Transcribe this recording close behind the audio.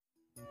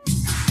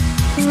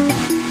Hi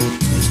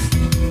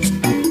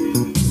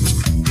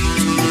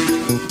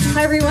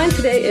everyone,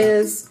 today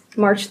is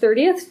March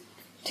 30th,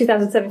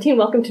 2017.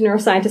 Welcome to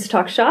Neuroscientist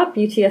Talk Shop,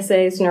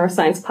 UTSA's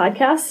neuroscience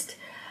podcast.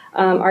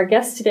 Our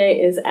guest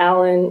today is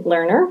Alan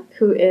Lerner,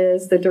 who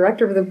is the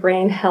director of the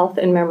Brain Health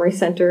and Memory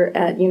Center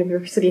at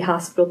University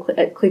Hospital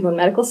at Cleveland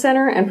Medical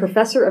Center and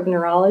professor of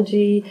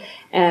neurology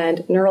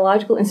and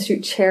Neurological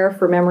Institute chair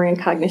for memory and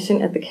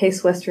cognition at the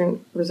Case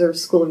Western Reserve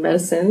School of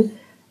Medicine.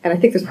 And I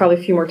think there's probably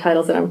a few more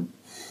titles that I'm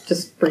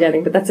just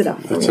forgetting, but that's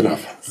enough. That's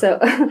enough. So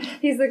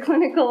he's a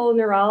clinical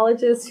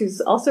neurologist who's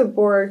also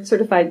board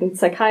certified in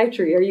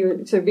psychiatry. Are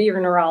you to be a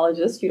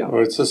neurologist? You don't.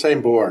 Well, it's the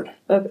same board.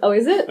 Oh,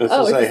 is it? It's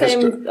the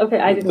same. Okay,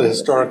 I didn't know. The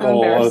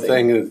historical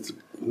thing is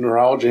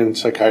neurology and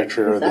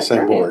psychiatry are the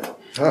same board.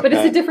 But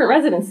it's a different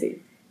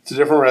residency. It's a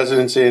different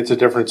residency. It's a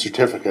different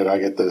certificate. I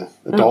get the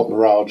adult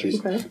neurology,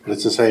 but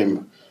it's the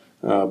same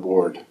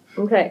board.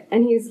 Okay,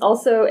 and he's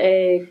also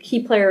a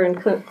key player in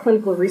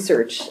clinical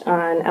research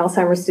on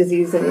Alzheimer's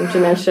disease and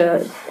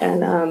dementia.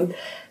 And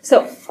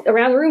so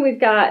around the room, we've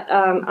got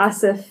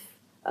Asif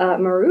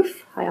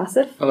Maroof. Hi,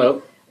 Asif.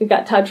 Hello. We've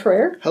got Todd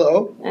Troyer.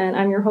 Hello. And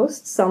I'm your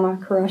host, Selma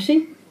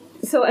Qureshi.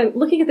 So I'm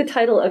looking at the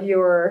title of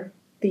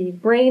the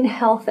Brain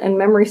Health and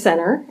Memory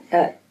Center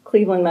at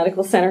Cleveland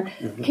Medical Center.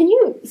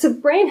 Mm-hmm. So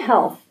brain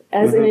health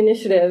as an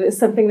initiative is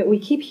something that we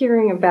keep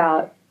hearing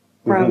about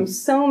from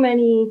so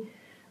many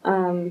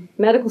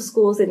medical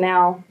schools, and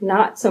now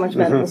not so much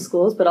medical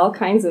schools, but all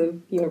kinds of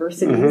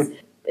universities.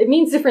 It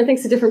means different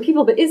things to different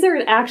people, but is there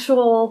an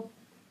actual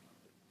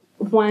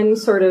one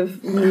sort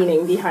of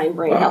meaning behind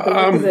brain health?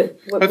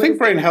 I think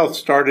brain health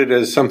started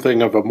as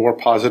something of a more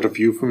positive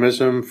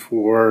euphemism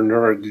for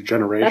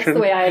neurodegeneration. That's the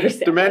way I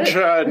understand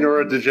Dementia and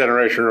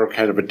neurodegeneration are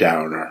kind of a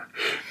downer.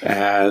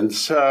 And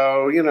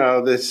so,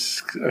 this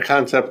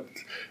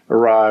concept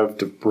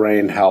arrived of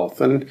brain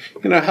health. And,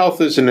 health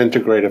is an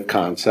integrative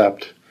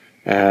concept.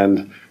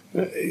 And,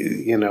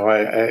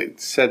 I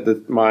said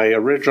that my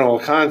original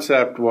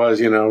concept was,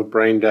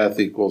 brain death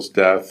equals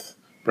death,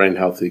 brain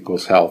health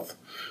equals health.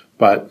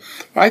 But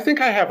I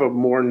think I have a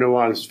more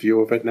nuanced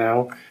view of it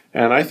now.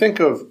 And I think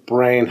of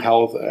brain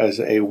health as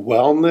a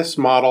wellness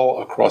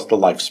model across the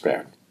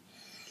lifespan.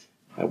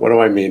 What do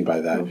I mean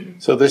by that?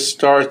 So this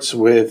starts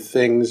with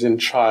things in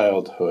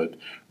childhood,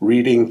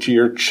 reading to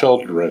your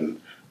children,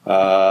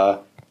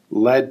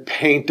 lead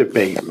paint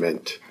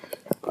abatement,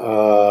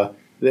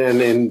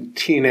 then in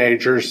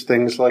teenagers,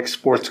 things like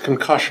sports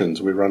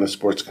concussions. We run a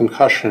sports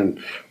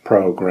concussion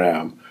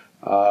program.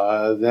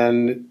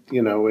 Then,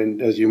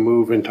 as you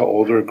move into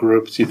older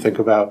groups, you think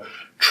about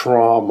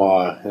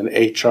trauma and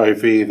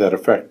HIV that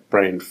affect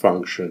brain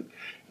function.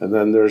 And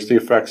then there's the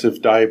effects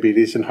of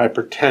diabetes and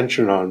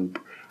hypertension on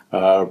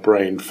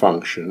brain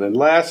function. And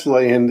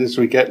lastly, and as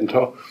we get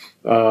into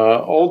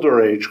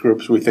older age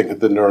groups, we think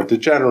of the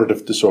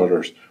neurodegenerative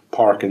disorders,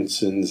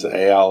 Parkinson's,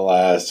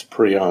 ALS,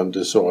 prion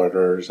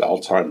disorders,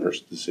 Alzheimer's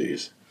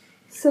disease.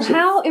 So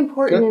how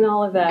important in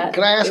all of that?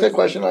 Can I ask a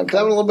question? Because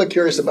I'm a little bit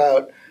curious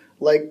about,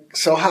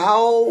 so how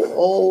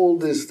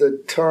old is the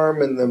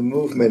term and the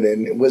movement?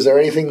 And was there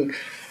anything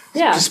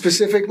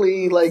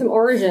specifically, some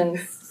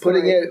origins?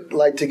 Putting it,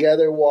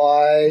 together,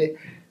 why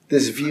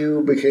this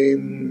view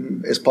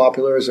became as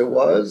popular as it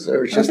was?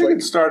 Or it's just I think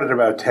it started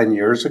about 10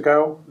 years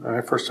ago.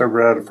 I first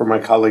read it from my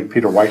colleague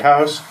Peter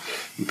Whitehouse.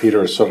 And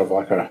Peter is sort of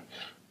like a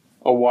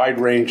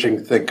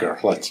wide-ranging thinker,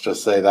 let's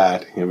just say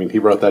that. I mean, he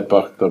wrote that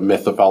book, The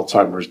Myth of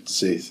Alzheimer's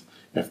Disease,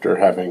 after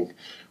having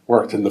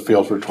worked in the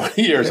field for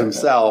 20 years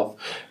himself.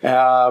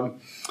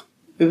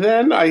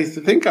 Then I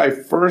think I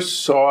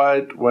first saw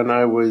it when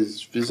I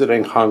was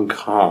visiting Hong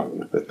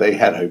Kong, that they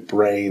had a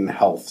brain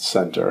health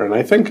center. And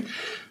I think,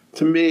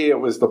 to me,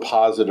 it was the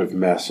positive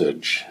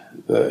message,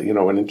 an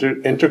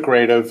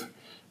integrative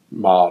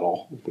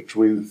model, which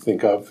we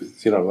think of,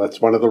 that's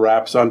one of the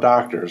raps on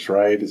doctors,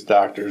 right? Is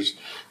doctors,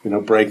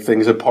 break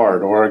things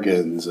apart,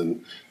 organs,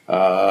 and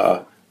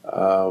but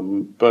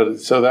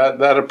so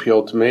that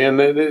appealed to me,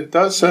 and it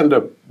does send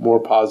a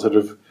more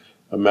positive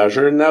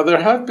measure. Now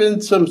there have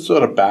been some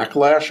sort of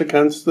backlash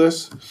against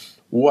this.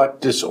 What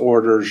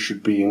disorders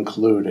should be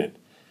included?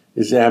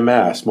 Is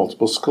MS,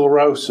 multiple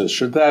sclerosis?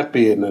 Should that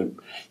be in the?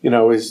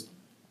 Is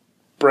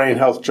brain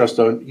health just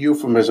a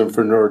euphemism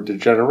for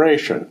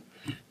neurodegeneration?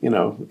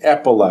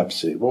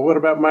 Epilepsy. Well, what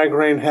about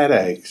migraine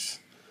headaches?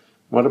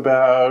 What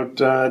about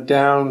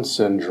Down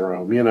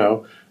syndrome?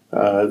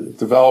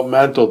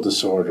 Developmental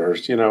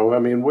disorders.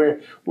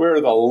 Where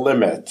are the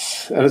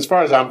limits? And as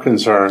far as I'm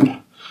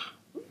concerned,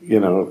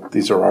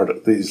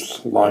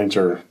 these lines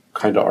are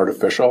kind of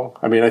artificial.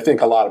 I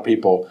think a lot of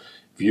people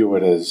view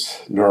it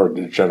as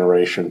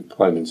neurodegeneration,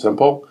 plain and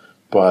simple.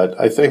 But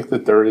I think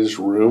that there is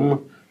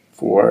room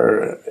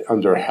for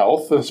under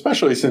health,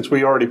 especially since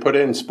we already put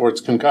in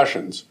sports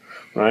concussions,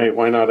 right?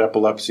 Why not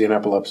epilepsy and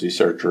epilepsy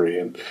surgery?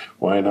 And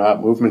why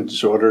not movement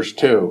disorders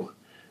too?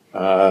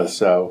 I'm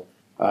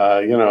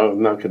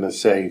not going to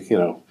say,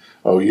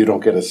 you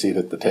don't get a seat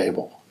at the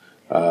table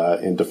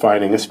in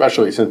defining,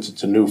 especially since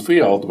it's a new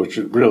field, which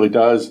it really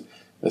does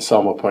as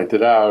Selma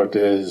pointed out,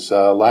 is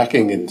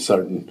lacking in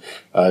certain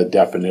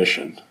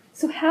definition.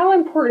 So how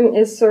important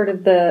is sort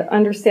of the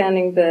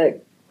understanding the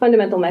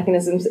fundamental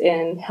mechanisms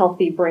in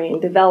healthy brain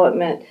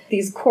development,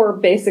 these core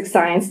basic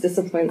science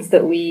disciplines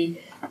that we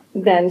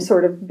then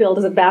sort of build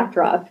as a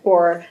backdrop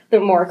for the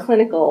more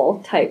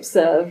clinical types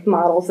of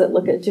models that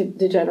look at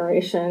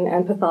degeneration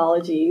and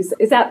pathologies?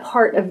 Is that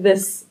part of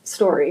this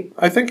story?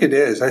 I think it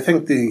is. I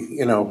think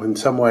in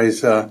some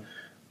ways,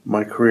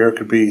 my career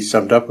could be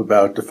summed up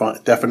about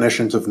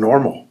definitions of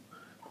normal.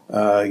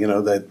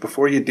 That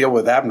before you deal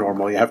with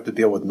abnormal, you have to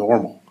deal with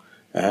normal.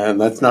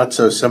 And that's not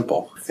so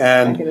simple.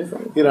 And,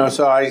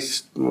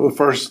 the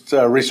first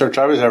research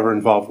I was ever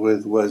involved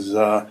with was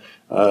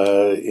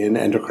in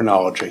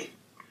endocrinology.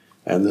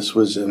 And this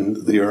was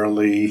in the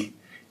early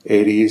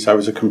 80s. I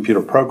was a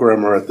computer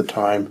programmer at the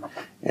time.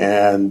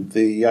 And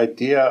the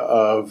idea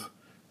of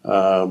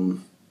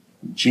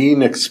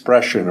gene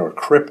expression or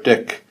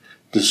cryptic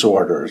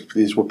disorders,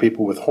 these were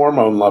people with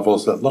hormone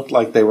levels that looked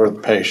like they were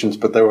patients,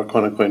 but they were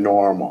clinically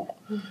normal.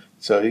 Mm-hmm.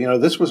 So,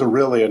 this was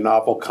really a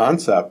novel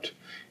concept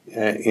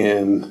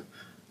in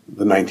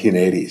the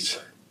 1980s.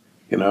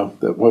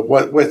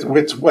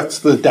 What's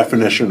the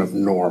definition of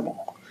normal?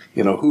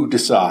 Who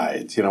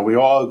decides? We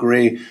all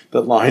agree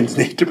that lines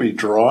need to be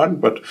drawn,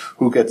 but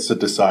who gets to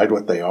decide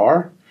what they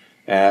are?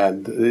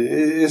 And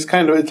it's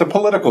a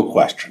political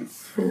question.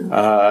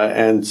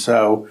 And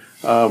so,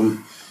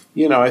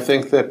 I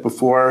think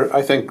that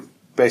I think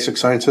basic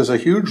science has a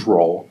huge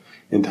role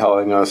in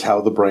telling us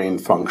how the brain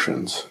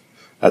functions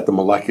at the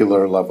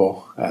molecular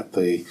level, at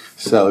the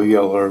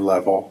cellular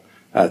level,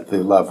 at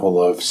the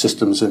level of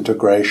systems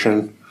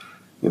integration,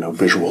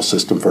 visual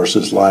system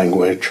versus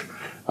language,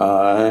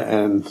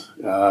 and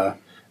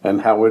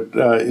how it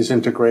is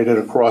integrated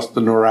across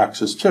the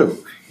neuraxis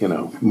too.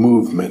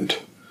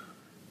 Movement,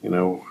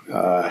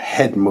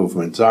 head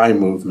movements, eye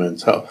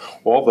movements,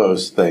 all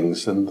those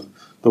things, and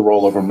the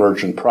role of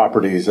emergent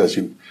properties as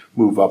you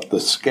move up the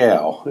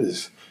scale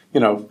is,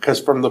 because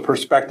from the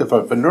perspective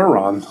of a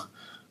neuron,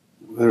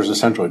 there's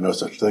essentially no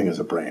such thing as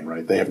a brain,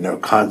 right? They have no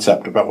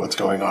concept about what's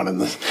going on in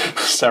the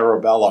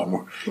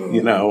cerebellum.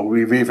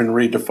 We've even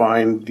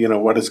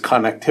redefined, what is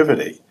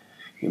connectivity.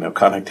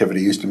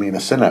 Connectivity used to mean a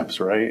synapse,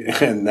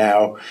 right? And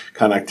now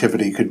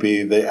connectivity could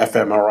be the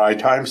fMRI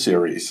time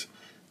series.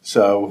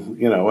 So,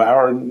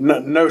 our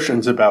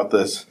notions about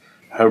this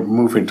are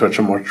moving towards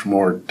a much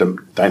more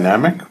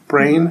dynamic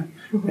brain.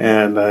 Mm-hmm.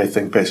 And I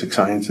think basic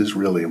science is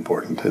really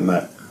important in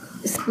that.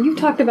 You've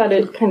talked about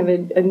it kind of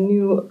a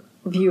new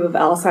view of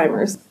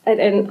Alzheimer's.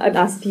 And I've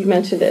asked if you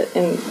mentioned it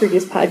in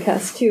previous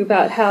podcasts too,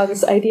 about how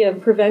this idea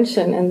of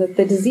prevention and that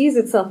the disease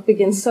itself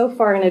begins so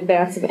far in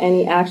advance of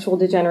any actual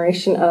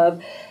degeneration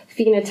of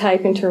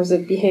phenotype in terms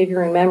of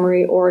behavior and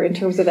memory, or in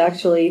terms of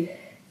actually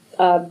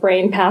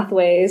brain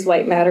pathways,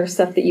 white matter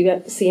stuff that you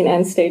get to see in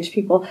end stage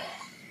people.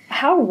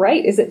 How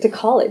right is it to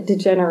call it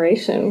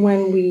degeneration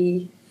when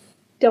we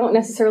don't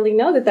necessarily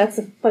know that that's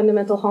a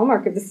fundamental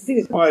hallmark of the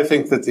disease? Well, I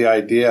think that the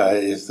idea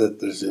is that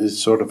there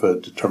is sort of a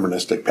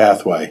deterministic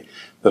pathway,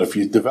 that if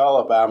you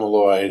develop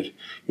amyloid,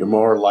 you're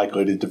more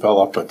likely to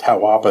develop a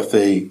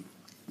tauopathy,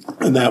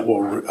 and that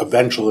will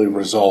eventually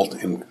result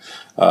in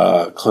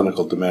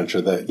clinical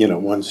dementia. That,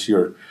 once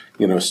you're,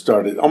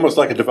 started, almost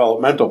like a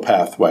developmental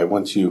pathway,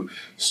 once you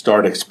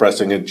start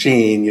expressing a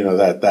gene,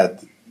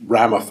 that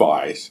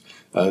ramifies.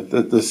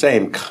 The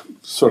same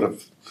sort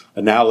of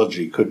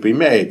analogy could be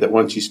made that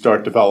once you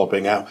start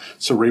developing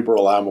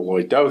cerebral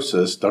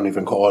amyloidosis, don't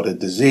even call it a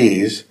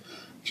disease,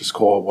 just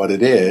call it what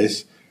it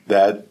is,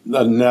 that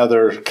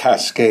another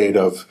cascade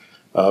of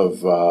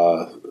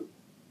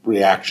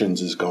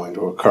reactions is going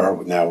to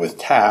occur now with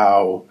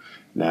tau,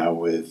 now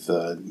with,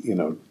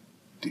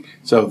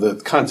 so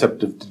the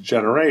concept of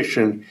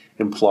degeneration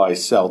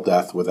implies cell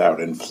death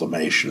without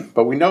inflammation.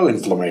 But we know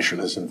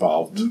inflammation is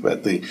involved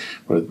at the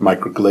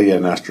microglia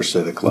and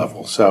astrocytic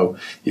level. So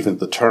even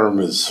the term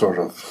is sort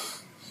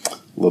of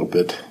a little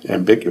bit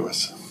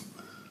ambiguous.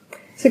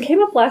 So it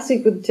came up last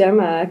week with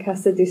Gemma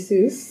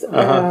Casadesús.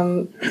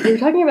 You were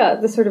talking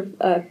about the sort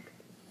of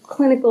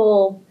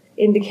clinical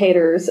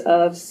indicators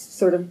of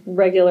sort of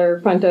regular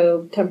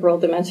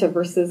frontotemporal dementia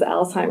versus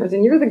Alzheimer's.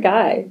 And you're the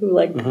guy who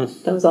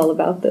knows all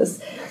about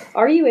this.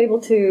 Are you able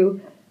to,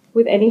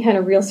 with any kind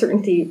of real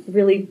certainty,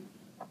 really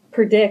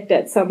predict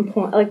at some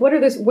point,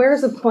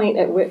 where's the point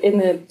in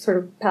the sort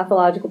of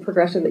pathological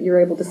progression that you're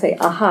able to say,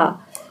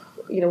 aha,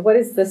 what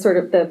is the sort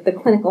of the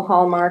clinical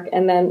hallmark?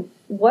 And then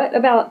what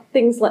about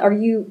things like,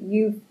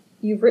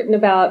 you've written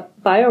about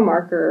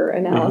biomarker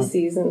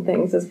analyses and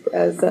things as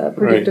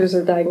predictors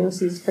or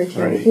diagnoses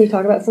criteria. Right. Can you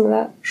talk about some of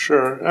that?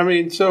 Sure. I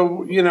mean,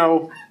 so,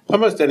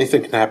 almost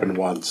anything can happen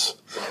once.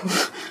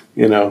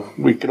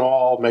 We can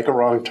all make a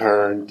wrong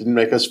turn, didn't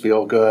make us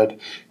feel good.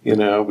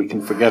 We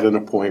can forget an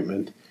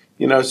appointment.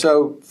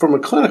 So from a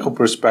clinical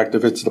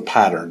perspective, it's the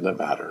pattern that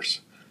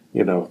matters.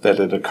 That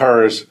it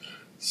occurs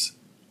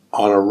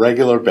on a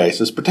regular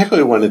basis,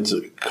 particularly when it's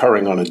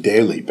occurring on a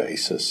daily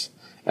basis.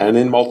 And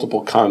in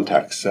multiple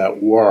contexts,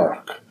 at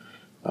work,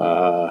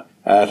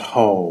 at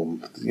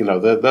home.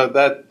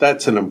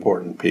 That's an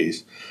important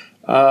piece.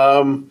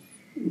 Diagnosis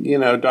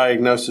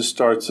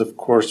starts, of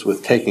course,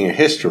 with taking a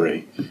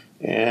history.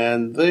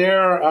 And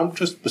there, I'm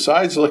just,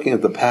 besides looking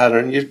at the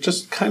pattern, you're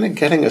just kind of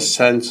getting a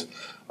sense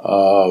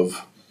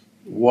of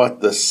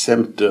what the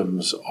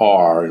symptoms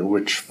are and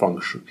which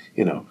function.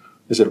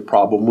 Is it a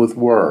problem with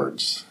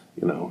words?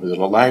 Is it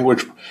a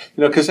language?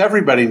 Because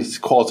everybody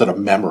calls it a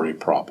memory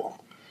problem,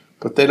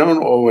 but they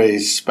don't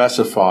always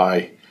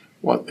specify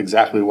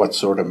exactly what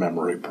sort of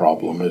memory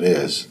problem it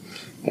is.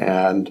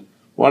 And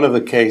one of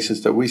the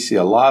cases that we see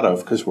a lot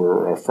of, because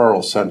we're a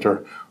referral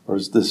center,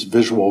 is this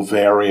visual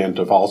variant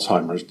of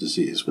Alzheimer's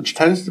disease, which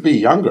tends to be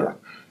younger.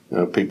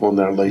 People in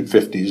their late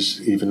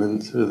 50s, even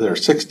into their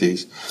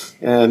 60s.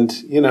 And,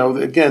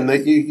 again,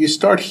 you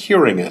start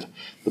hearing it.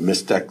 The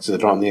missed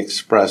exit on the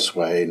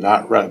expressway,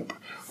 not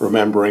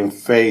remembering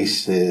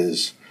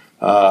faces.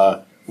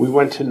 We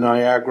went to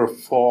Niagara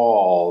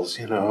Falls,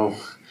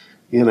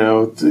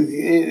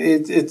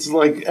 it's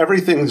like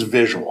everything's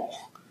visual.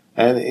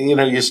 And,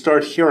 you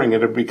start hearing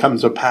it, it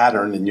becomes a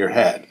pattern in your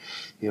head,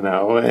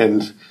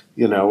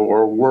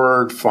 or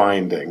word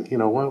finding.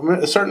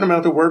 A certain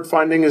amount of word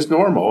finding is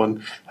normal.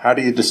 And how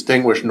do you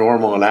distinguish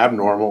normal and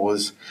abnormal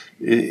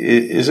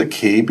is a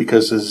key,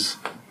 because as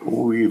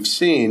we've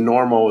seen,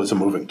 normal is a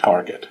moving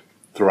target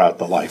throughout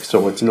the life. So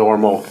what's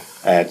normal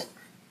at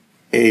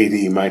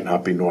 80 might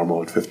not be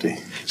normal at 50.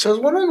 So I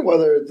was wondering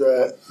whether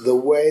the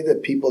way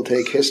that people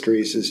take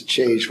histories has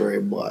changed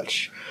very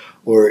much,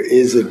 or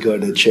is it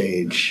going to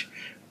change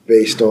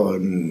based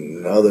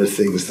on other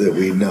things that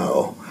we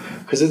know?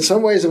 Because in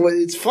some ways,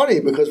 it's funny,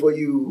 because what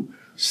you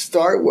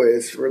start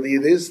with really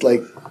it is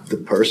like the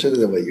person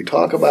and the way you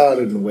talk about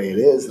it and the way it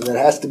is, and it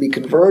has to be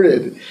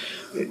converted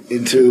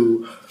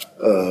into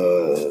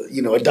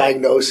a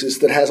diagnosis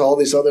that has all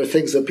these other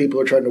things that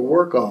people are trying to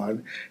work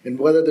on, and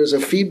whether there's a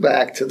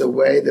feedback to the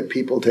way that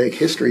people take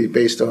history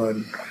based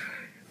on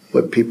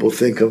what people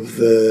think of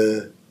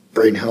the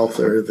brain health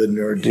or the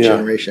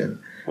neurodegeneration.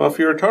 Yeah. Well, if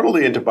you're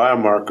totally into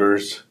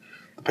biomarkers,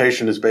 the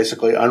patient is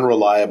basically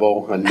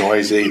unreliable and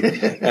noisy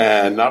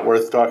and not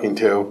worth talking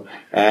to,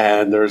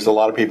 and there's a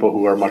lot of people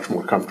who are much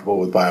more comfortable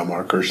with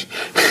biomarkers.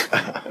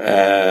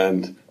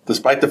 And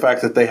despite the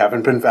fact that they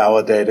haven't been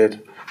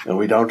validated, and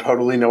we don't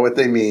totally know what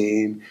they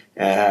mean,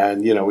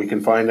 and, we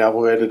can find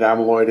elevated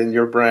amyloid in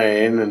your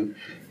brain, and,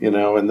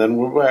 and then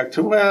we're back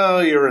to,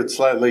 you're at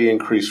slightly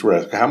increased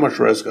risk. How much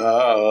risk?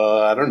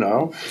 I don't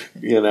know.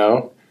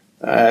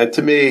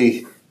 To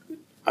me,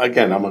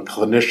 again, I'm a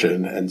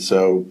clinician, and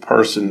so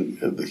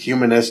the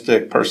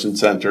humanistic,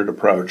 person-centered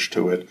approach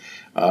to it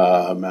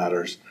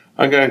matters.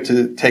 I'm going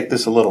to take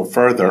this a little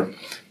further.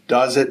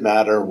 Does it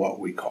matter what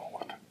we call it?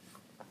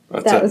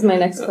 That was my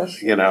next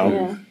question.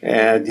 And,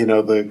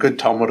 the good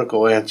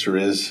Talmudical answer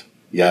is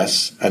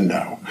yes and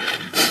no.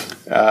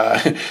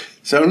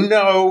 So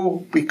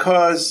no,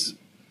 because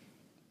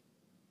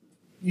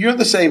you're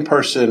the same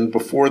person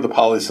before the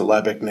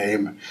polysyllabic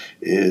name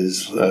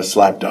is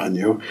slapped on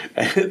you.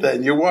 And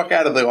then you walk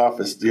out of the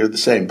office, you're the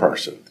same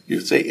person. You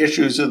say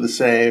issues are the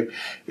same.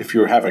 If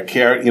you have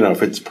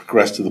if it's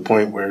progressed to the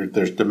point where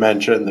there's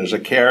dementia and there's a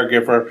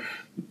caregiver,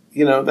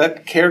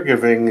 that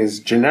caregiving is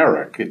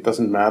generic. It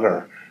doesn't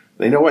matter.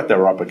 They know what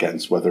they're up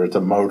against, whether it's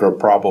a motor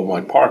problem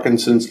like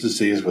Parkinson's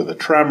disease with a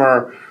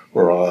tremor,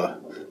 or a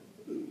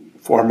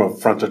form of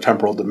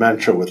frontotemporal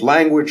dementia with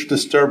language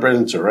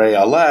disturbance, or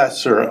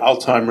ALS, or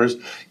Alzheimer's.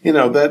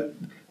 That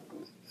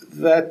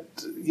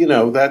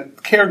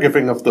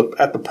caregiving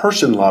at the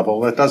person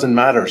level, that doesn't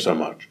matter so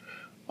much.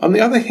 On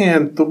the other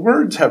hand, the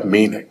words have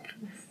meaning,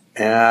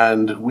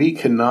 and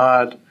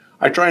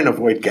I try and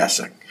avoid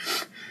guessing.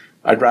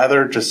 I'd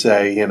rather just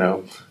say,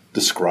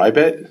 describe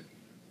it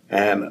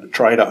and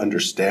try to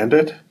understand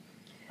it,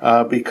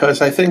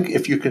 because I think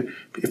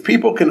if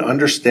people can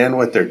understand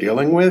what they're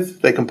dealing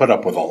with, they can put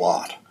up with a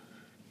lot.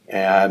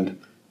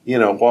 And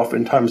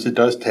oftentimes it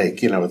does take,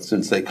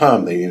 since they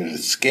come, they need a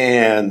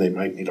scan, they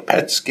might need a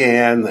PET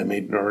scan,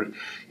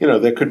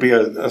 there could be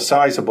a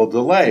sizable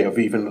delay of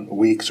even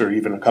weeks or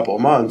even a couple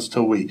of months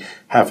till we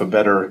have a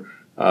better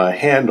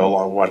handle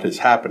on what is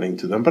happening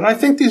to them. But I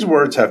think these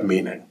words have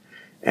meaning,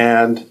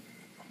 and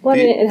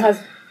it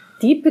has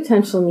deep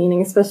potential meaning,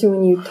 especially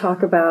when you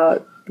talk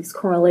about these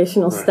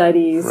correlational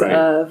studies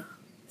of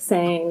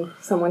saying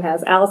someone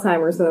has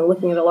Alzheimer's and then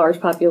looking at a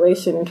large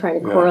population and trying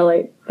to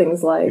correlate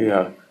things like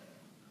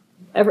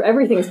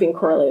everything is being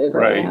correlated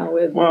right now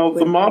with. Well,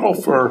 the model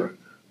for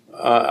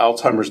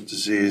Alzheimer's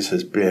disease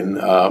has been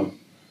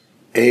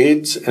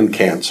AIDS and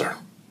cancer.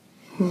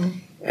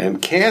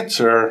 And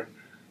cancer,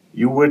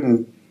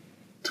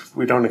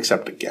 we don't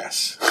accept a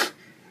guess.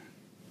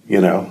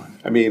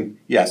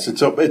 Yes,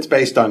 it's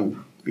based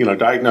on,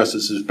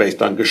 diagnosis is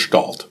based on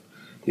Gestalt.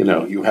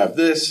 You have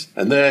this,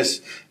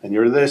 and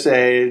you're this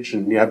age,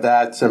 and you have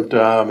that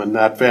symptom, and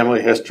that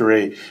family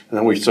history, and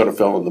then we sort of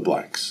fill in the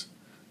blanks.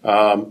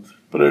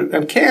 But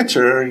in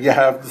cancer, you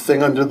have the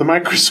thing under the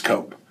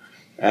microscope.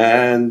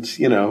 And,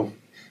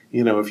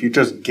 if you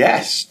just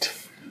guessed,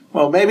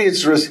 well, maybe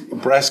it's just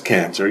breast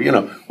cancer,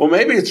 well,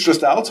 maybe it's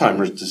just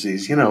Alzheimer's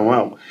disease,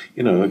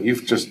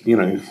 you've just,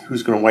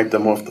 who's going to wipe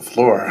them off the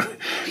floor?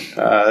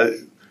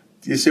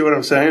 Do you see what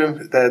I'm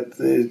saying?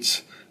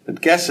 That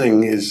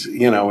guessing is,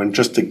 and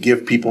just to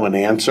give people an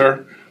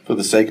answer for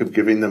the sake of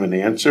giving them an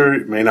answer,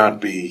 it may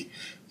not be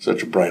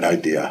such a bright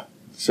idea.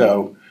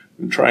 So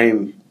I'm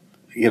trying,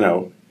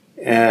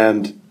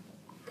 and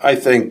I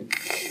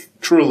think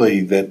truly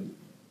that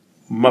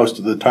most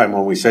of the time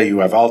when we say you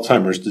have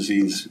Alzheimer's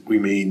disease, we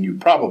mean you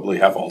probably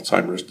have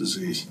Alzheimer's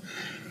disease.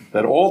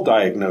 That all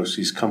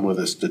diagnoses come with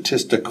a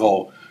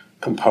statistical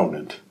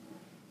component.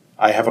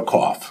 I have a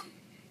cough.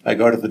 I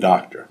go to the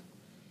doctor.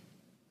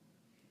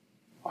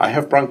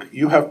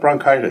 You have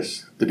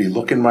bronchitis. Did he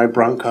look in my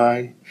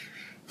bronchi?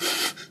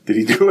 Did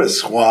he do a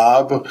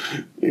swab?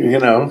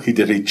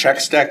 Did he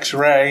chest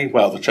X-ray?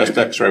 Well, the chest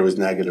X-ray was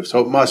negative, so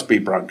it must be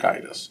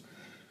bronchitis.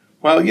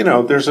 Well,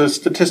 there's a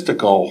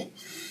statistical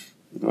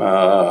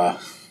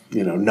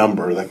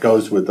number that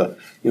goes with the,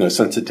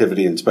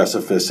 sensitivity and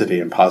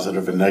specificity and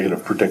positive and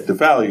negative predictive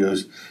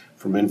values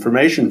from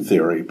information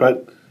theory.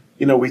 But,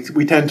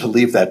 we tend to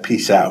leave that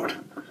piece out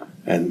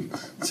and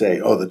say,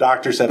 oh, the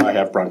doctor said I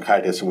have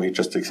bronchitis, and we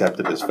just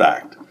accept it as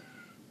fact.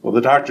 Well, the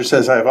doctor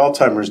says I have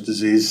Alzheimer's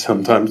disease.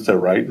 Sometimes they're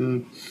right.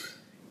 And,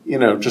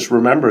 just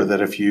remember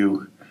that if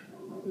you,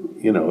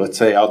 let's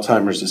say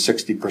Alzheimer's is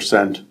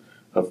 60%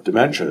 of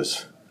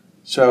dementias.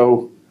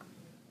 So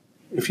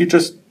if you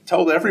just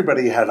told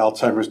everybody you had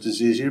Alzheimer's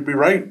disease, you'd be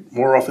right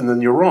more often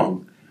than you're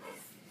wrong.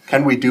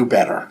 Can we do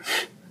better?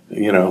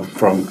 And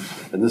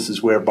this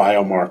is where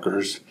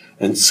biomarkers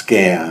and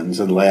scans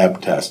and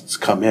lab tests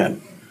come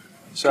in.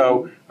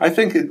 So I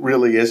think it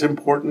really is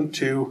important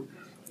to,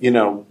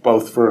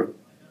 both for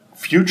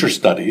future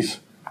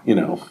studies,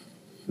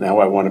 now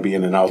I want to be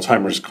in an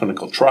Alzheimer's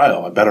clinical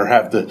trial. I better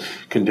have the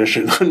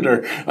condition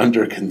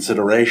under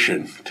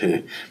consideration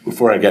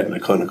before I get in a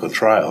clinical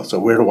trial. So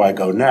where do I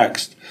go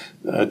next?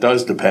 It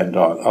does depend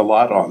a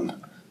lot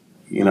on,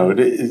 it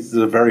is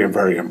a very,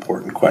 very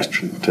important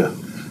question to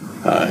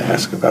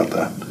ask about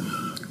that.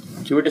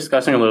 You were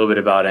discussing a little bit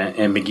about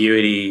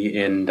ambiguity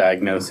in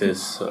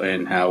diagnosis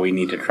and how we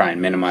need to try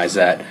and minimize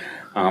that.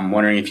 I'm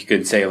wondering if you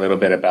could say a little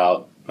bit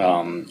about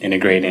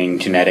integrating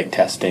genetic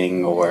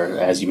testing or,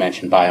 as you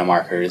mentioned,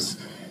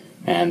 biomarkers.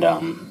 And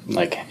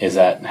is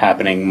that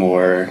happening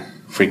more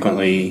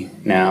frequently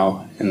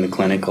now in the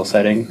clinical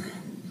setting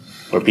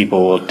where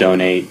people will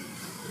donate,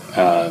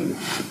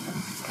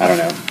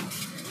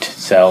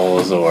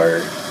 cells or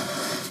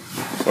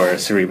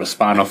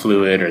cerebrospinal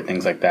fluid or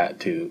things like that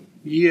to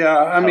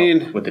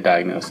help with the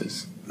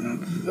diagnosis?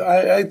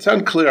 It's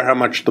unclear how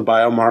much the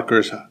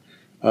biomarkers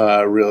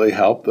really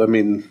help.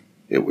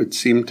 It would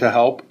seem to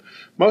help.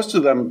 Most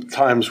of them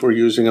times we're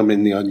using them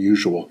in the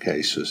unusual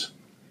cases.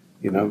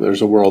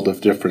 There's a world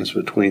of difference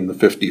between the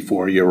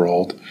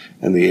 54-year-old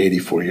and the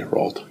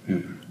 84-year-old.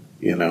 Mm-hmm.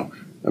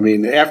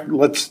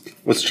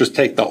 Let's just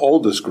take the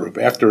oldest group.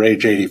 After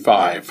age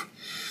 85,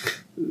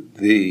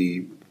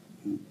 the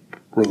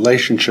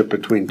relationship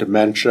between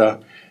dementia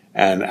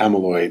and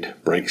amyloid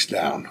breaks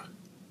down.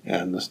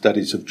 And the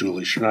studies of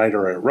Julie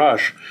Schneider at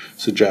Rush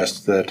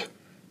suggest that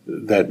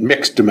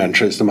mixed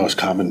dementia is the most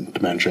common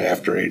dementia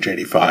after age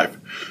 85.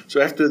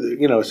 So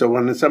so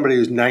when somebody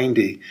who's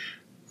 90,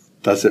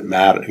 does it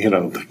matter?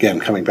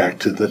 Again, coming back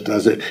to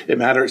does it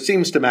matter? It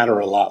seems to matter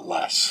a lot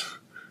less.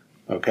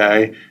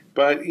 Okay?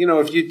 But,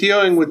 if you're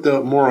dealing with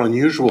the more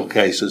unusual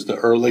cases,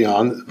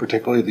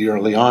 particularly the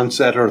early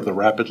onset or the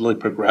rapidly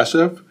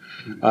progressive,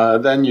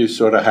 then you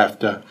sort of have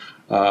to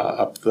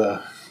up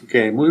the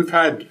game. We've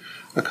had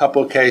a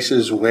couple of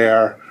cases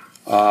where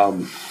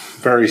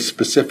very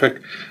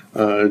specific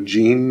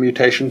gene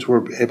mutations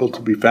were able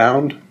to be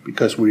found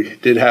because we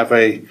did have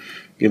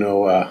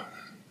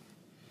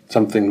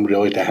something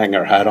really to hang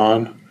our hat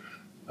on.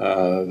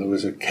 There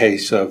was a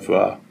case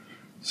of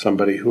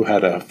somebody who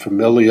had a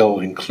familial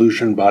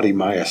inclusion body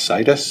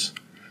myositis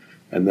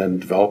and then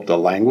developed a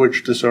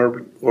language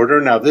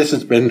disorder. Now, this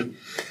has been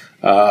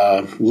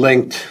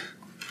linked,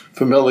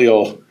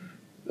 familial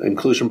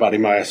inclusion body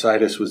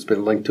myositis has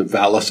been linked to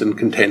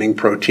valicin-containing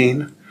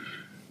protein,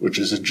 which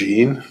is a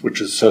gene which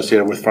is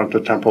associated with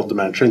frontotemporal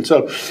dementia. And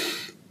so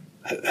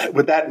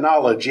with that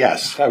knowledge,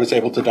 yes, I was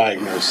able to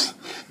diagnose,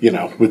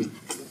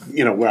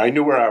 where I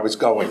knew where I was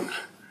going.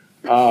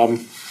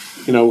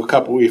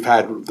 We've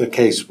had the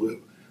case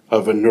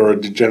of a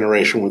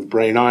neurodegeneration with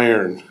brain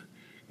iron,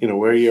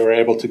 where you're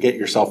able to get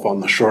yourself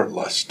on the short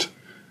list.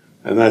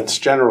 And that's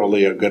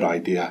generally a good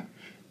idea.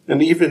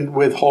 And even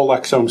with whole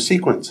exome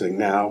sequencing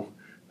now,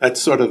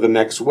 that's sort of the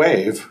next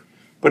wave,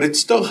 but it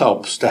still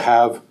helps to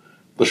have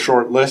the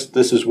short list.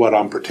 This is what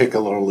I'm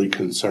particularly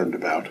concerned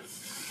about.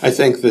 I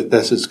think that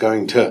this is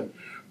going to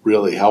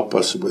really help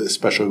us,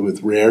 especially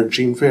with rare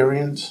gene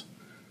variants,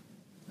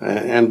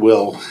 and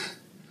will,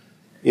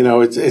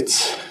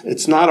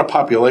 it's not a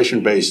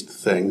population-based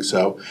thing,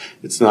 so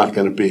it's not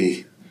going to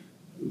be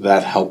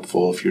that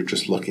helpful if you're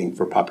just looking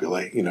for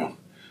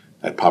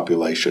at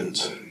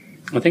populations.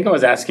 I think I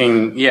was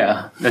asking,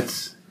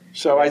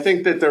 So I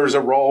think that there's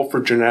a role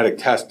for genetic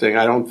testing.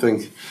 I don't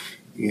think,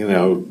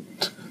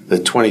 the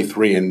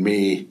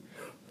 23andMe,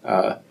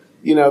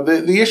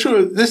 the issue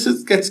of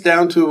this gets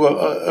down to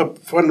a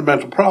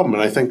fundamental problem,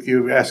 and I think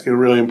you're asking a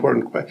really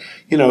important question.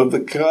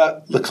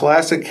 The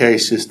classic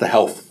case is the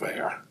health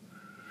fair.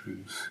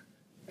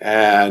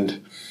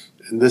 And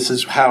this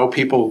is how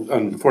people,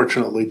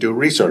 unfortunately, do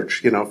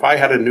research.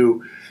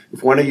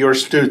 If one of your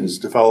students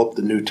developed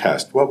a new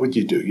test, what would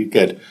you do? You'd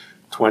get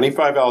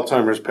 25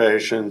 Alzheimer's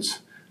patients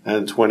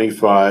and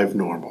 25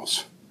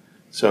 normals.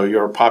 So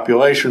your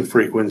population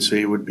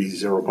frequency would be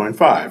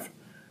 0.5.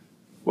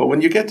 Well,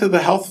 when you get to the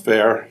health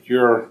fair,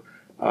 your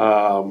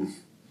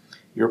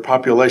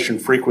population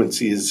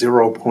frequency is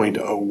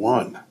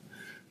 0.01.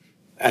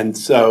 And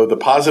so the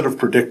positive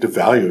predictive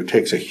value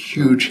takes a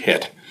huge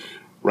hit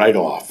right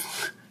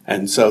off.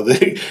 And so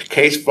the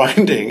case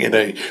finding in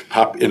a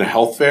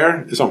health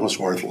fair is almost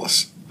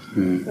worthless.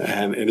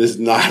 And it is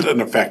not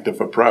an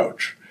effective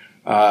approach.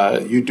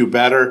 You do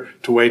better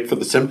to wait for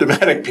the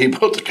symptomatic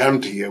people to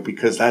come to you,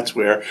 because that's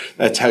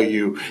how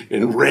you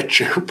enrich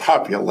your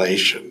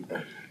population.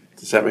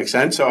 Does that make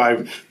sense?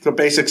 So the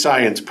basic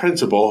science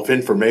principle of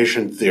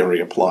information theory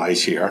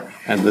applies here.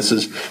 And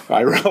I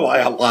rely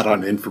a lot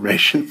on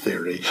information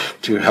theory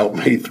to help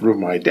me through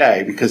my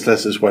day, because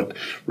this is what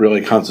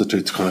really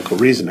constitutes clinical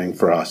reasoning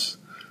for us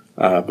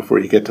before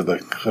you get to the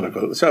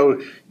clinical.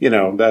 So,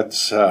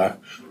 that's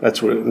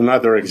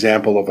another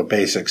example of a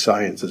basic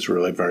science that's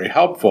really very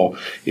helpful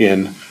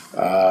in,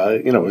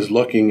 is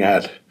looking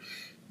at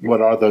what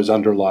are those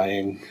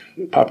underlying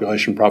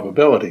population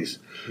probabilities.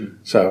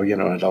 So,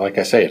 like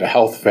I say, at a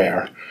health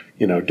fair,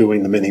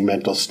 doing the mini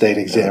mental state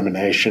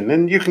examination,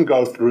 and you can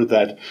go through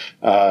that,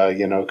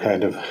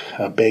 kind of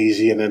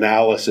Bayesian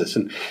analysis,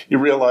 and you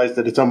realize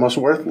that it's almost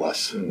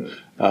worthless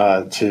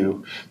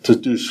to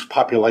do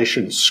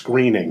population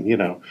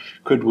screening.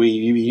 Could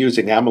we be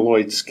using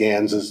amyloid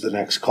scans as the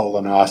next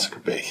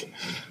colonoscopy?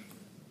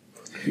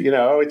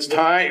 It's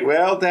time.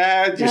 Well,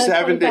 Dad, you're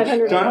 70.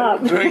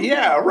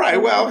 Yeah,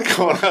 right. Well,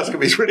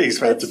 colonoscopy is pretty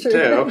expensive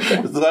too.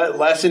 It's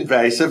less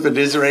invasive. It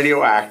is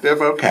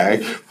radioactive.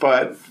 Okay,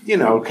 but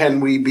can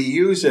we be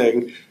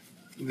using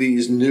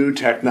these new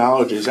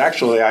technologies?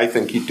 Actually, I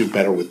think you do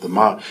better with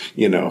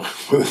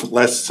with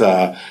less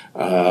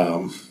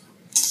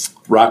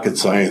rocket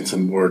science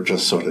and more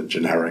just sort of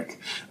generic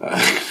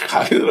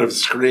cognitive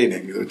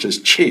screening, which is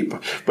cheap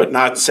but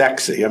not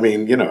sexy. I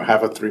mean,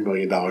 have a $3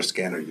 million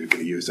scanner, you're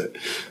going to use it.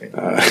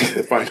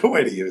 Find a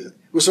way to use it.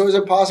 Well, so is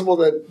it possible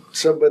that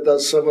some of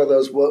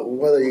those,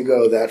 whether you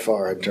go that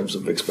far in terms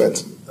of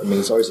expense, I mean,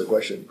 it's always a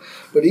question.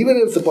 But even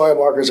if the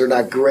biomarkers are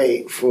not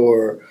great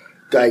for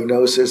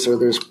diagnosis or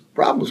there's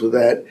problems with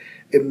that,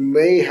 it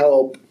may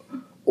help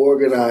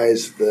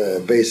organize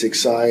the basic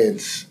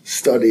science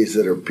studies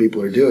that people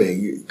are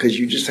doing, because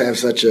you just have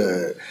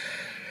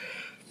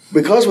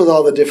because with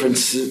all the different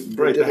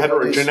the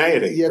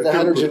heterogeneity. Yeah, the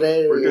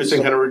heterogeneity.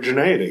 Reducing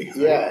heterogeneity.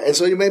 Yeah, and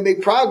so you may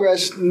make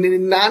progress,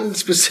 not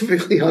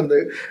specifically on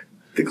the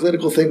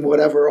clinical thing,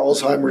 whatever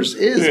Alzheimer's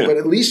is, but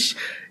at least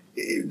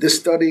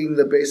studying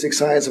the basic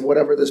science of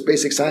whatever this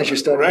basic science you're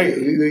studying. Right.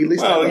 You at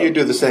least you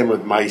do the same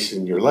with mice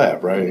in your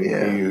lab, right?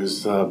 Yeah. You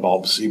use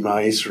bulb C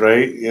mice,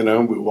 right?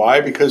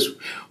 Why? Because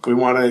we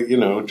want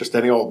to, just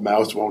any old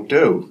mouse won't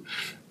do.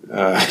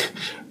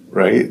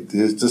 Right?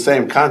 It's the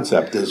same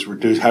concept as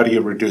how do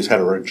you reduce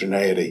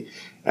heterogeneity?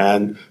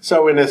 And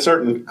so in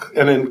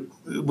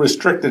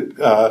restricted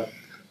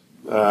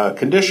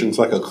conditions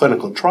like a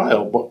clinical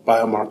trial,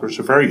 biomarkers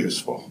are very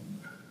useful.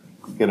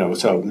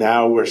 So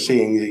now we're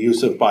seeing the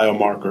use of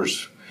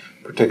biomarkers,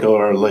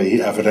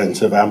 particularly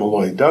evidence of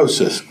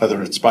amyloidosis,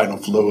 whether it's spinal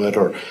fluid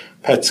or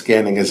PET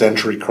scanning as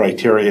entry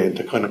criteria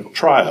into clinical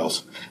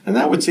trials. And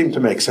that would seem to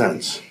make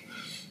sense.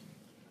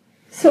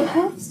 So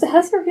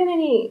has there been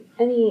any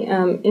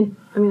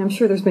I'm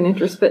sure there's been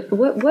interest, but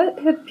what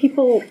have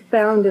people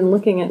found in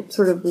looking at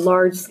sort of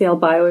large-scale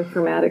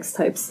bioinformatics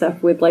type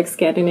stuff with like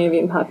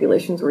Scandinavian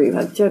populations where you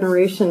have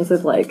generations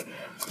of like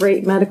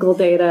great medical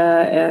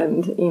data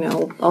and,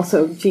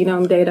 also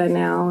genome data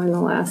now in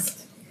the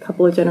last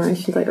couple of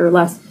generations, or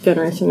last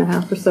generation and a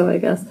half or so, I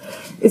guess.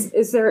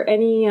 Is there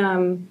any,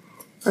 are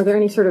there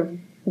any sort of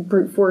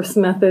brute force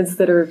methods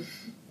that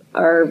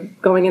are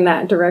going in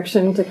that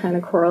direction to kind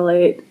of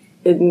correlate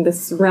in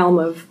this realm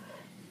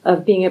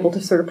of being able to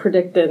sort of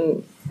predict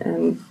and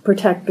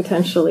protect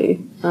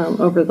potentially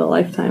over the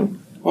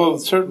lifetime? Well,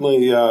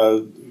 certainly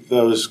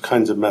those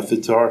kinds of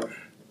methods are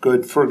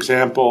good. For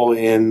example,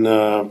 in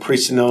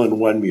presenilin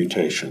 1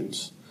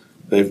 mutations,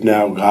 they've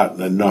now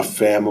gotten enough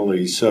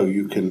families so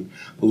you can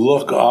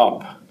look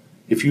up,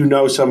 if you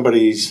know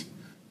somebody's,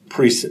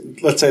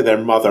 let's say their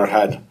mother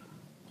had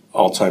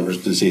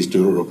Alzheimer's disease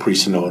due to a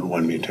presenilin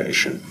 1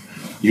 mutation.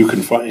 You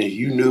can find, if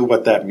you knew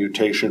what that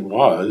mutation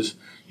was,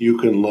 you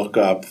can look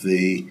up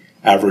the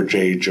average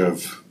age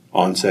of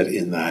onset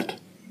in that,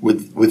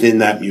 within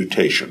that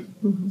mutation.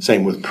 Mm-hmm.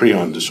 Same with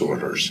prion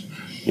disorders.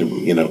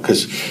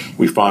 Because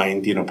we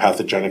find,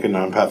 pathogenic and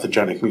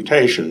non-pathogenic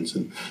mutations,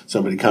 and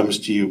somebody comes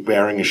to you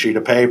bearing a sheet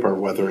of paper,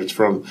 whether it's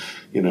from,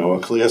 a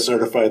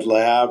CLIA-certified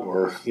lab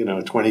or,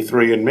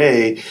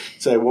 23andMe,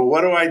 say, well,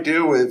 what do I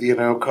do with,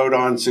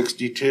 codon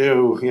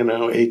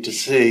 62, A to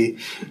C?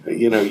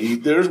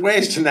 There's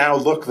ways to now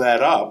look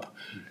that up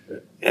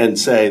and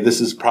say,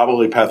 this is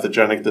probably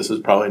pathogenic, this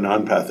is probably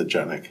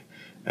non-pathogenic.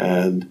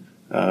 And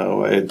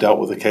I dealt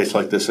with a case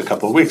like this a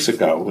couple of weeks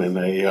ago in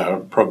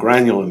a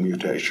progranulin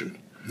mutation.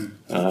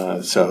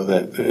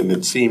 And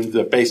it seemed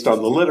that based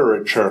on the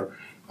literature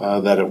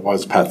that it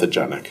was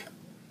pathogenic.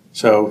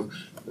 So,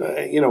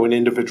 an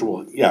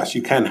individual, yes,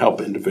 you can help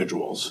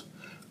individuals.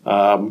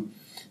 I'm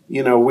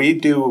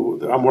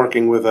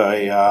working with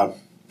a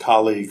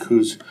colleague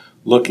who's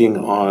looking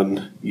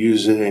on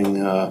using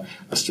a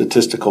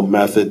statistical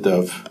method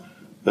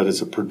that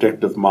is a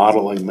predictive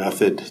modeling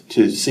method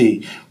to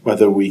see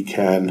whether we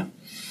can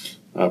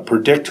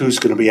predict who's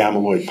going to be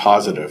amyloid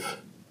positive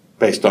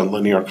based on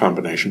linear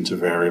combinations of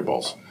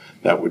variables.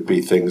 That would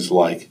be things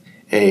like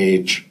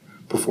age,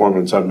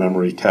 performance on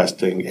memory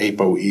testing,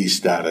 ApoE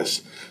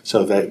status,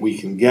 so that we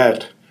can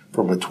get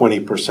from a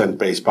 20%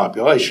 base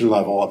population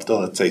level up to,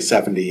 let's say,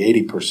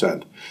 70,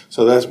 80%.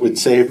 So that would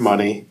save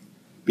money,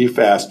 be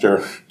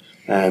faster.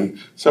 And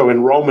so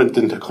enrollment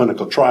into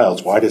clinical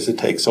trials, why does it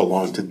take so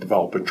long to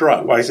develop a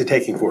drug? Why is it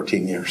taking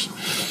 14 years?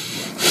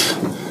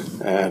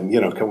 And,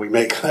 can we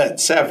make that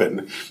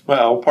 7?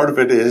 Well, part of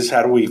it is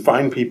how do we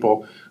find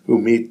people who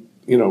meet,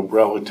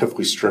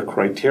 relatively strict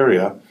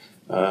criteria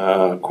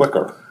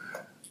quicker.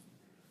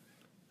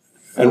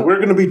 And we're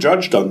going to be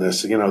judged on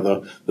this.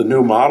 The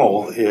new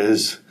model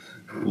is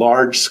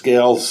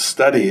large-scale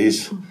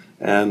studies,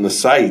 and the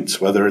sites,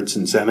 whether it's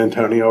in San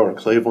Antonio or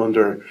Cleveland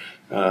or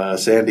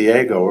San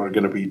Diego, are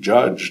going to be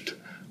judged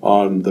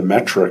on the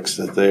metrics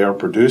that they are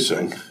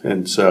producing.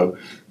 And so,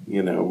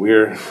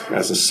 we're,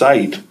 as a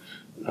site,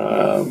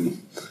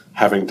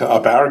 having to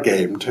up our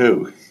game,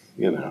 too,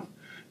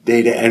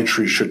 Data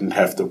entry shouldn't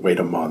have to wait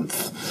a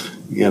month,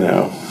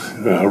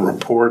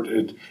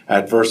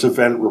 adverse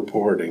event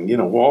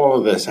reporting, all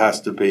of this has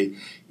to be,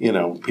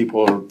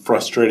 people are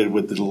frustrated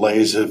with the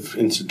delays of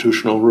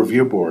institutional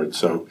review boards.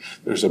 So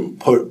there's a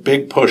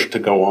big push to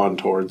go on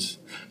towards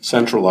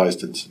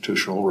centralized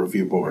institutional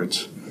review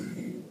boards.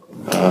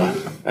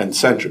 And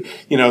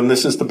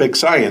this is the big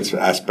science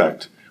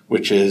aspect,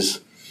 which is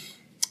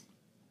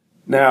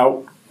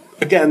now,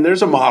 again,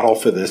 there's a model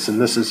for this,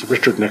 and this is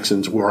Richard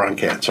Nixon's War on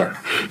Cancer.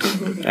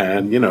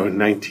 And, in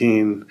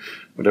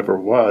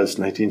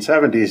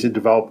 1970s, he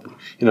developed,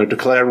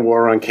 declared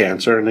war on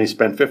cancer, and he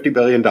spent $50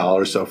 billion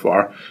so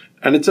far.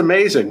 And it's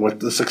amazing what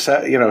the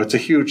success, it's a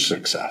huge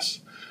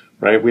success,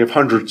 right? We have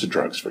hundreds of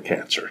drugs for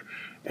cancer.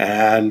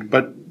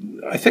 But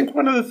I think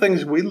one of the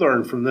things we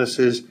learned from this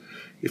is,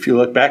 if you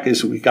look back,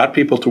 is we got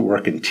people to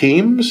work in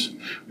teams.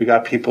 We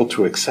got people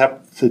to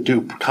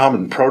do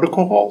common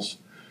protocols.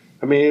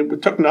 I mean,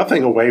 it took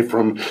nothing away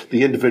from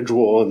the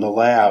individual in the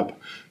lab,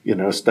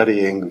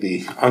 studying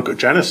the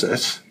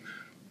oncogenesis,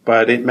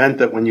 but it meant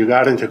that when you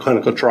got into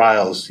clinical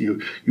trials,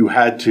 you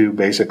had to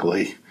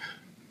basically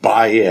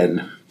buy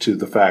in to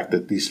the fact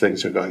that these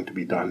things are going to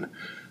be done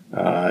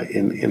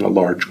in a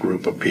large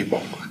group of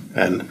people.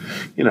 And,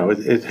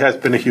 it has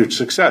been a huge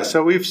success.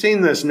 So we've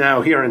seen this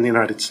now here in the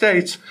United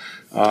States,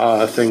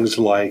 things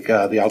like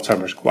the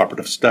Alzheimer's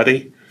Cooperative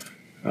Study,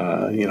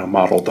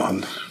 modeled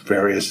on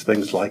various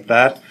things like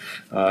that,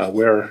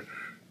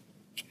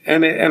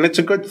 and it's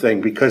a good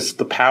thing because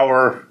the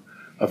power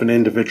of an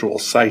individual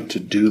site to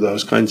do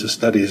those kinds of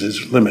studies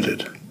is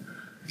limited.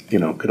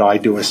 Could I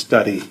do a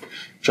study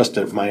just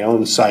at my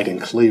own site in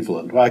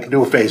Cleveland? Well, I can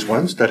do a phase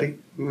 1 study.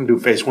 I can do a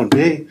phase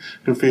 1B.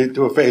 I can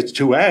do a phase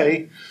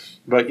 2A.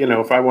 But,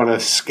 if I want to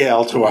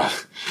scale to a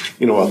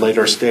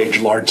later stage,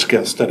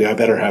 large-scale study, I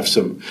better have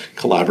some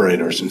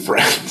collaborators and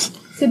friends.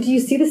 So do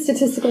you see the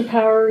statistical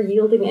power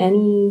yielding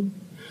any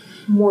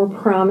more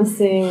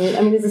promising?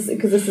 I mean,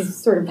 because this has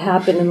sort of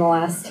happened in the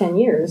last 10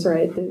 years,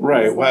 right?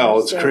 Right. Well,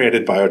 it's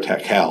created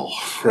biotech hell,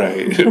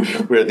 right?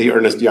 Where the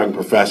Ernest Young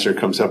professor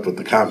comes up with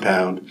the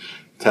compound,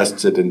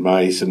 tests it in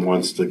mice, and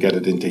wants to get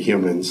it into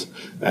humans,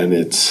 and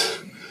it's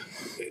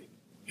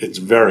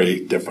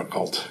very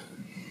difficult.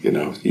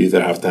 You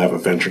either have to have a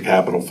venture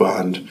capital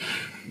fund.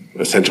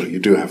 Essentially, you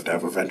do have to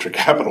have a venture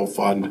capital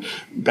fund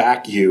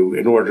back you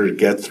in order to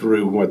get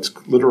through what's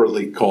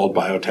literally called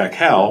biotech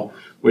hell,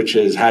 which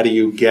is how do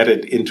you get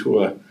it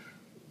into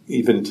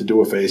even to do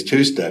a phase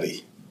 2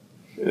 study?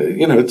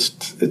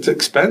 It's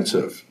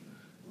expensive.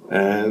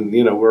 And,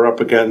 we're up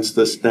against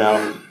this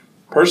now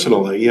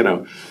personally,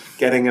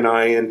 getting an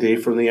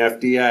IND from the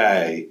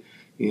FDA,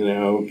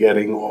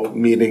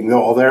 meeting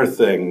all their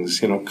things,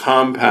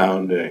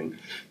 compounding,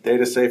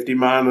 data safety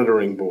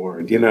monitoring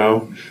board,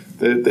 Well,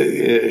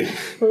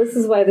 this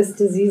is why this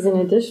disease in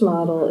a dish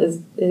model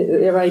is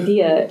their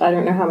idea. I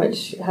don't know how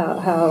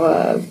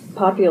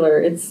popular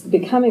it's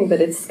becoming,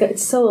 but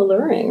it's so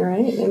alluring,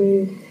 right? I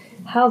mean,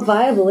 how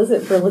viable is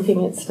it for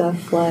looking at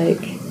stuff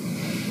like?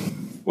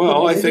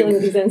 Well, I think dealing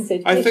with these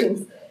end-stage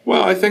patients?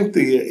 I think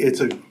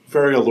it's a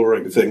very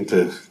alluring thing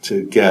to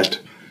get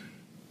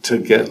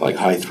like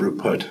high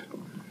throughput,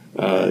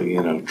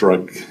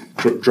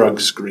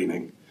 drug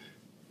screening.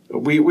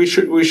 We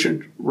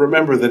should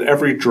remember that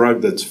every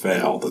drug that's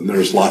failed, and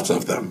there's lots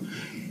of them,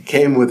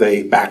 came with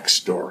a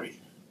backstory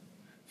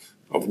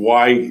of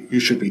why you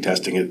should be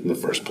testing it in the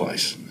first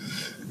place.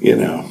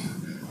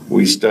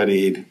 We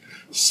studied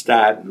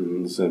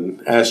statins and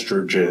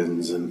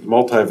estrogens and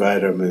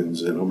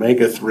multivitamins and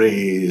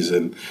omega-3s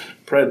and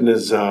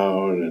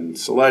prednisone and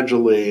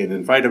selegiline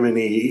and vitamin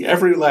E.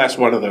 Every last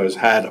one of those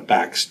had a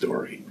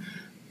backstory.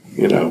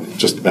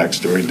 Just the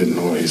backstory didn't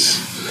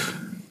always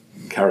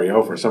carry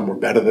over. Some were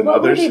better than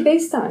others. What were they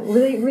based on?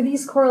 Were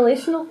these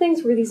correlational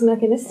things? Were these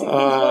mechanistic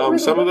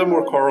things? Some of them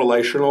were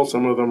correlational.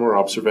 Some of them were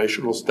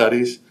observational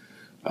studies.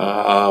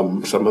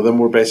 Some of them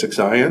were basic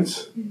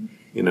science.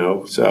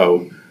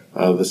 So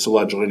the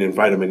selegiline and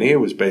vitamin E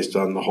was based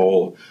on the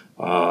whole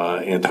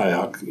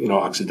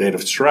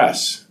oxidative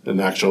stress, and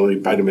actually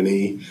vitamin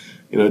E,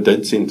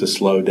 did seem to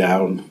slow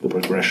down the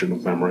progression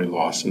of memory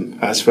loss, and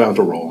has found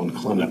a role in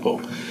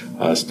clinical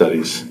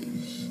studies.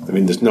 I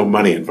mean, there's no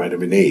money in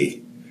vitamin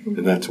E,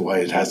 and that's why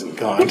it hasn't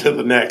gone to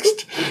the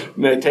next,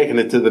 taken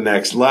it to the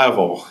next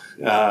level.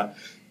 But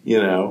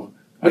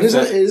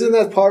isn't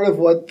that part of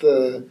what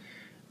the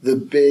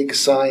big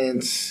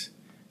science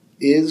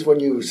is when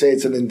you say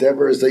it's an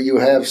endeavor, is that you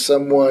have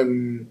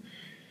someone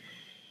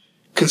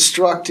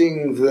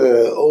constructing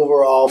the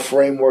overall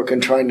framework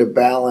and trying to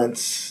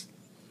balance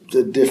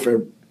the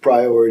different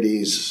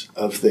priorities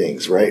of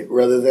things, right?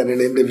 Rather than an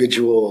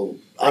individual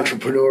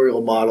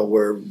entrepreneurial model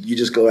where you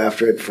just go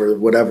after it for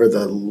whatever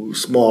the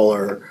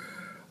smaller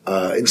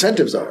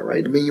incentives are,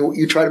 right? I mean,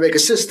 you try to make a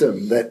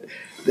system that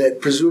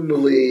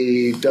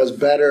presumably does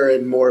better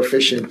and more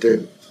efficient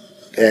at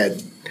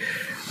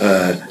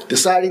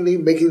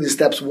making the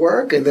steps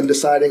work, and then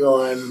deciding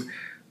on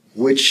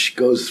which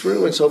goes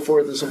through and so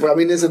forth and so forth. I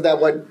mean, isn't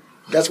that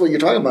that's what you're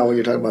talking about when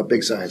you're talking about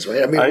big science,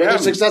 right? I mean, whether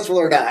it's successful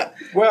or not.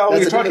 Well,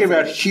 you're talking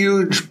about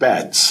huge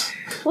bets.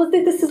 Well,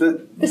 this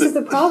is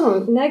the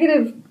problem.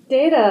 Negative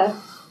data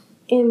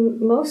in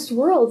most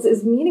worlds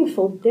is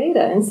meaningful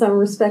data in some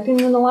respect. And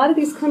in a lot of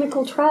these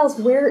clinical trials,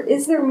 where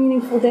is there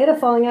meaningful data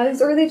falling out?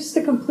 Or are they just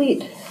a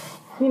complete,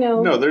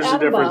 No, there's a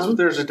difference. bomb?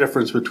 There's a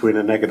difference between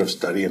a negative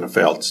study and a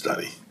failed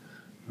study.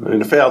 I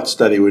mean, a failed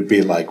study would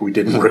be like we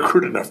didn't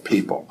recruit enough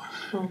people.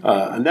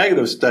 A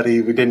negative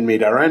study, we didn't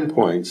meet our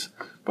endpoints,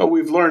 but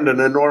we've learned an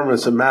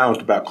enormous amount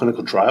about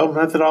clinical trial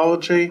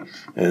methodology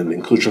and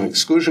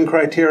inclusion-exclusion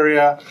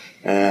criteria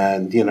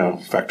and,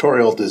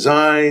 factorial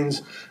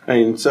designs. I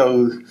mean,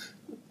 so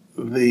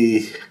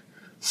the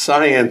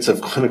science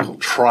of clinical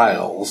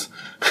trials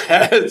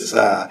has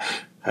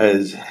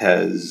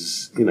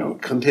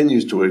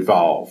continues to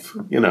evolve.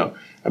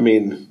 I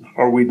mean,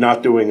 are we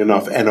not doing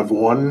enough N of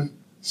 1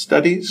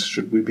 studies?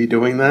 Should we be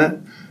doing that?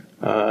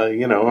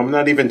 I'm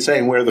not even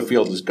saying where the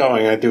field is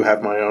going. I do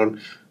have my own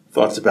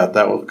thoughts about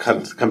that. We'll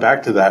come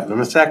back to that in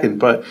a second.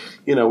 But,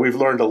 we've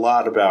learned a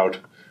lot about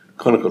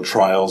clinical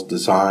trials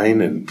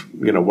design and,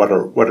 what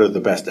are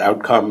the best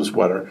outcomes?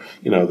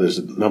 There's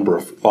a number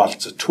of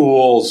lots of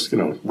tools,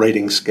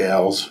 rating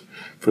scales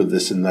for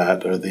this and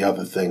that or the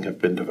other thing have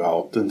been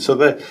developed. And so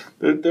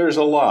there's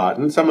a lot.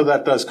 And some of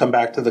that does come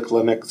back to the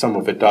clinic. Some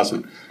of it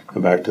doesn't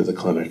come back to the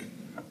clinic.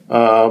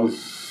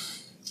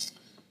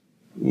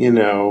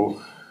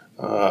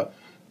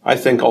 I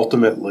think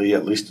ultimately,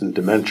 at least in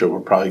dementia,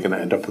 we're probably going to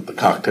end up with the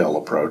cocktail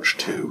approach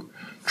to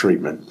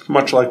treatment,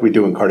 much like we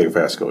do in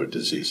cardiovascular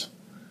disease.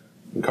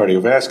 In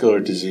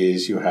cardiovascular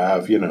disease, you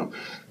have,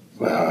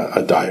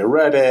 a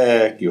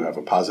diuretic, you have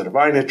a positive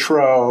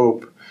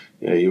inotrope,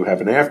 you have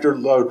an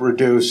afterload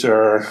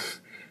reducer,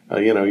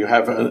 you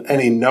have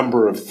any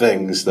number of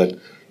things that,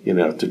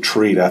 to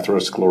treat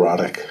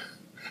atherosclerotic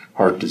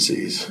heart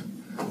disease.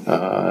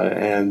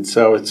 And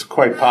so it's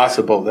quite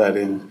possible that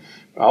in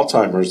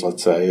Alzheimer's,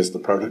 let's say, is the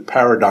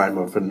paradigm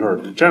of a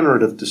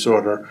neurodegenerative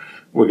disorder,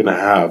 we're going to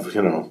have,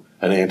 an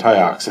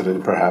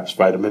antioxidant, perhaps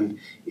vitamin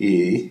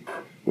E.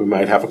 We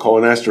might have a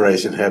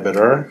cholinesterase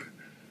inhibitor,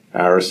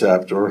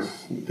 Aricept or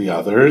the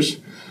others.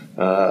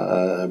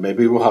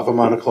 Maybe we'll have a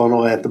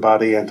monoclonal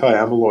antibody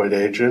anti-amyloid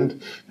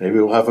agent. Maybe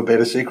we'll have a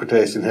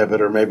beta-secretase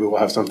inhibitor. Maybe we'll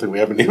have something we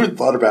haven't even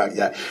thought about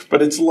yet.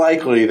 But it's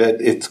likely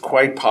that it's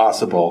quite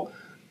possible,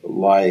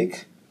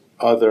 like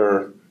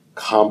other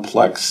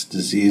complex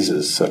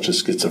diseases such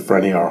as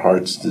schizophrenia or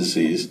heart's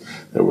disease,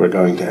 that we're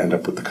going to end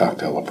up with the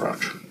cocktail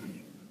approach.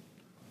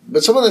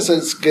 But some of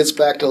this gets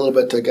back to a little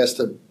bit to, I guess,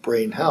 the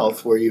brain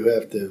health, where you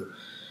have to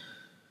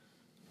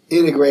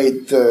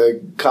integrate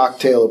the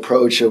cocktail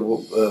approach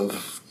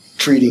of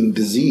treating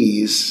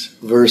disease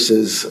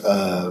versus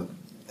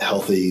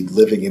healthy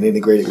living and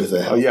integrating with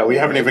a health. Oh, yeah, we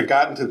haven't even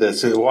gotten to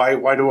this.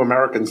 Why do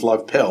Americans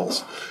love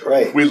pills?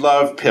 Right. We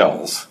love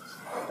pills.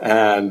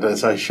 And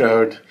as I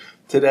showed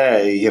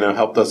today,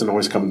 help doesn't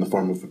always come in the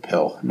form of a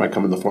pill. It might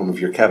come in the form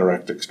of your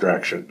cataract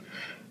extraction.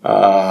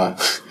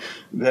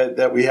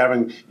 That we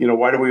haven't,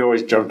 why do we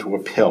always jump to a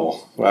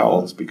pill?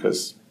 Well, it's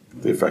because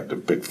the effect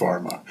of big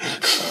pharma.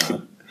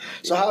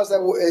 So how is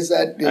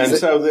that? And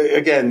so,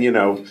 again,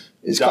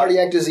 is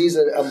cardiac disease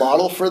a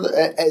model for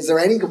the? Is there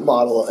any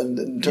model?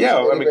 In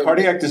terms of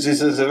cardiac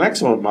disease is an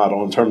excellent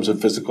model in terms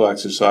of physical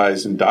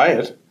exercise and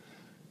diet.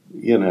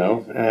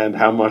 And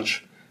how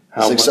much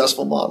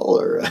successful model,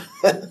 or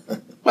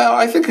well,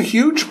 I think a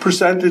huge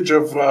percentage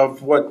of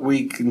what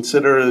we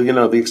consider,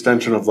 the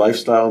extension of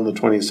lifestyle in the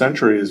 20th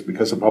century is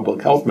because of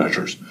public health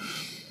measures.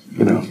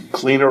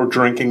 Cleaner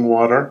drinking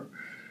water.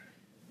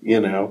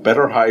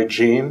 Better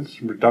hygiene,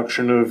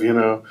 reduction of,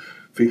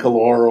 fecal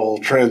oral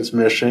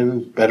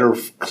transmission, better,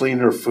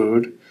 cleaner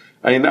food.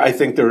 I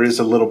think there is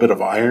a little bit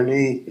of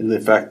irony in the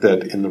fact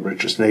that in the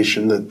richest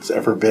nation that's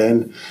ever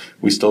been,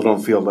 we still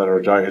don't feel that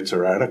our diets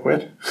are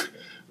adequate,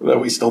 that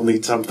we still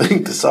need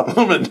something to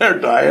supplement our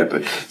diet.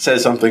 It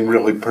says something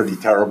really pretty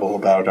terrible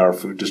about our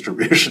food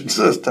distribution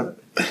system.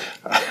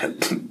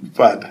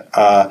 But,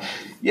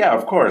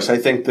 of course, I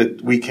think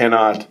that we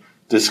cannot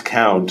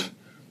discount,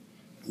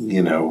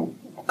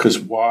 because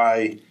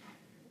why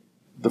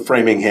the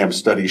Framingham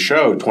study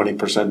showed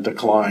 20%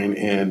 decline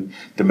in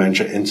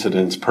dementia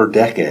incidence per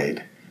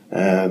decade.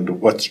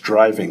 And what's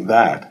driving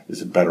that?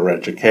 Is it better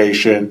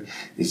education?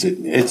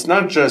 It's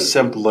not just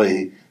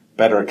simply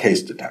better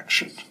case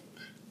detection.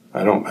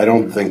 I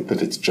don't think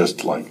that it's just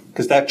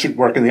because that should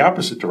work in the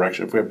opposite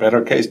direction. If we have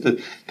better case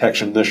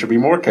detection, there should be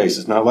more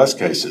cases, not less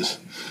cases.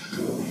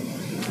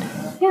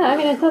 Yeah,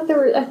 I thought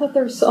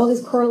there was all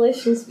these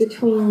correlations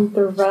between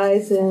the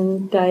rise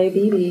in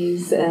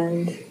diabetes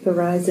and the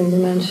rise in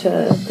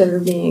dementia that are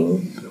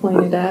being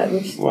pointed at.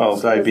 Well,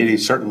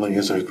 diabetes certainly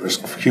is a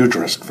huge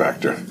risk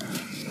factor,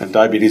 and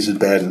diabetes is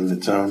bad in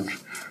its own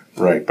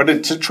right, but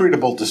it's a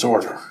treatable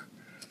disorder,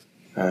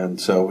 and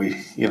so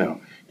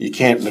you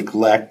can't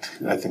neglect.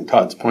 I think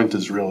Todd's point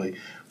is really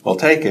well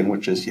taken,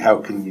 which is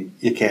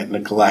you can't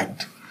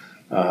neglect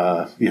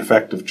the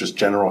effect of just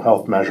general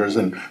health measures,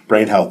 and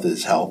brain health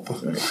is health.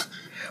 Right.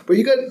 But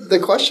you got the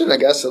question, I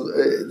guess,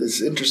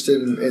 that's interested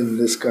in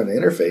this kind of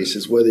interface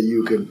is whether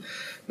you can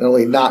not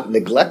only not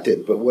neglect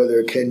it, but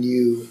whether can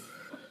you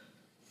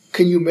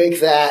make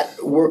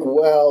that work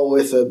well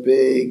with a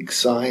big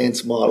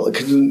science model?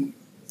 Can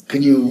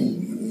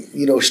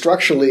you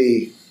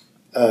structurally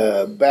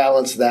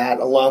balance that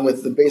along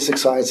with the basic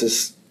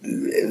sciences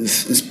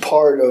is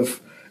part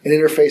of an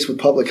interface with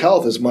public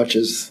health as much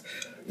as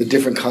the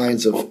different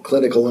kinds of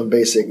clinical and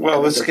basic.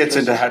 Well, this gets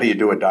into how do you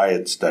do a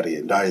diet study,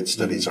 and diet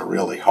studies are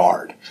really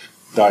hard.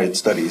 Diet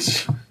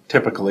studies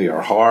typically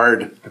are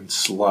hard and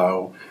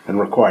slow and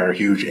require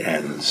huge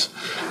ends.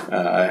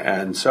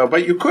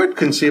 But you could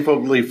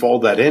conceivably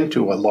fold that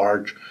into a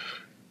large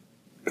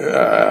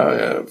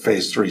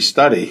phase 3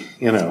 study.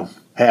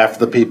 Half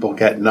the people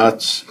get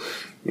nuts.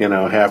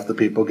 Half the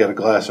people get a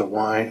glass of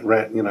wine,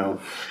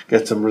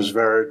 get some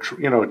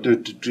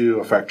resveratrol, do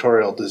a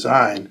factorial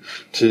design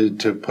to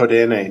put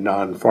in a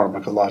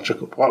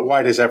non-pharmacological.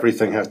 Why does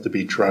everything have to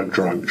be drug?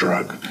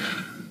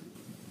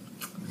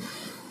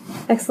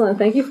 Excellent.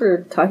 Thank you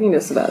for talking to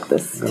us about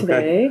this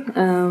today.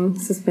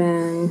 This has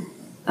been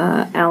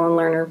Alan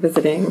Lerner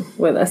visiting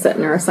with us at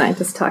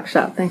Neuroscientist Talk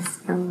Shop. Thanks,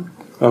 Alan.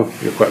 Oh,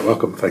 you're quite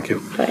welcome. Thank you.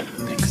 Bye.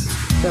 Thanks.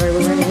 Sorry,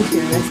 we're running into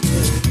your next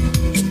meeting.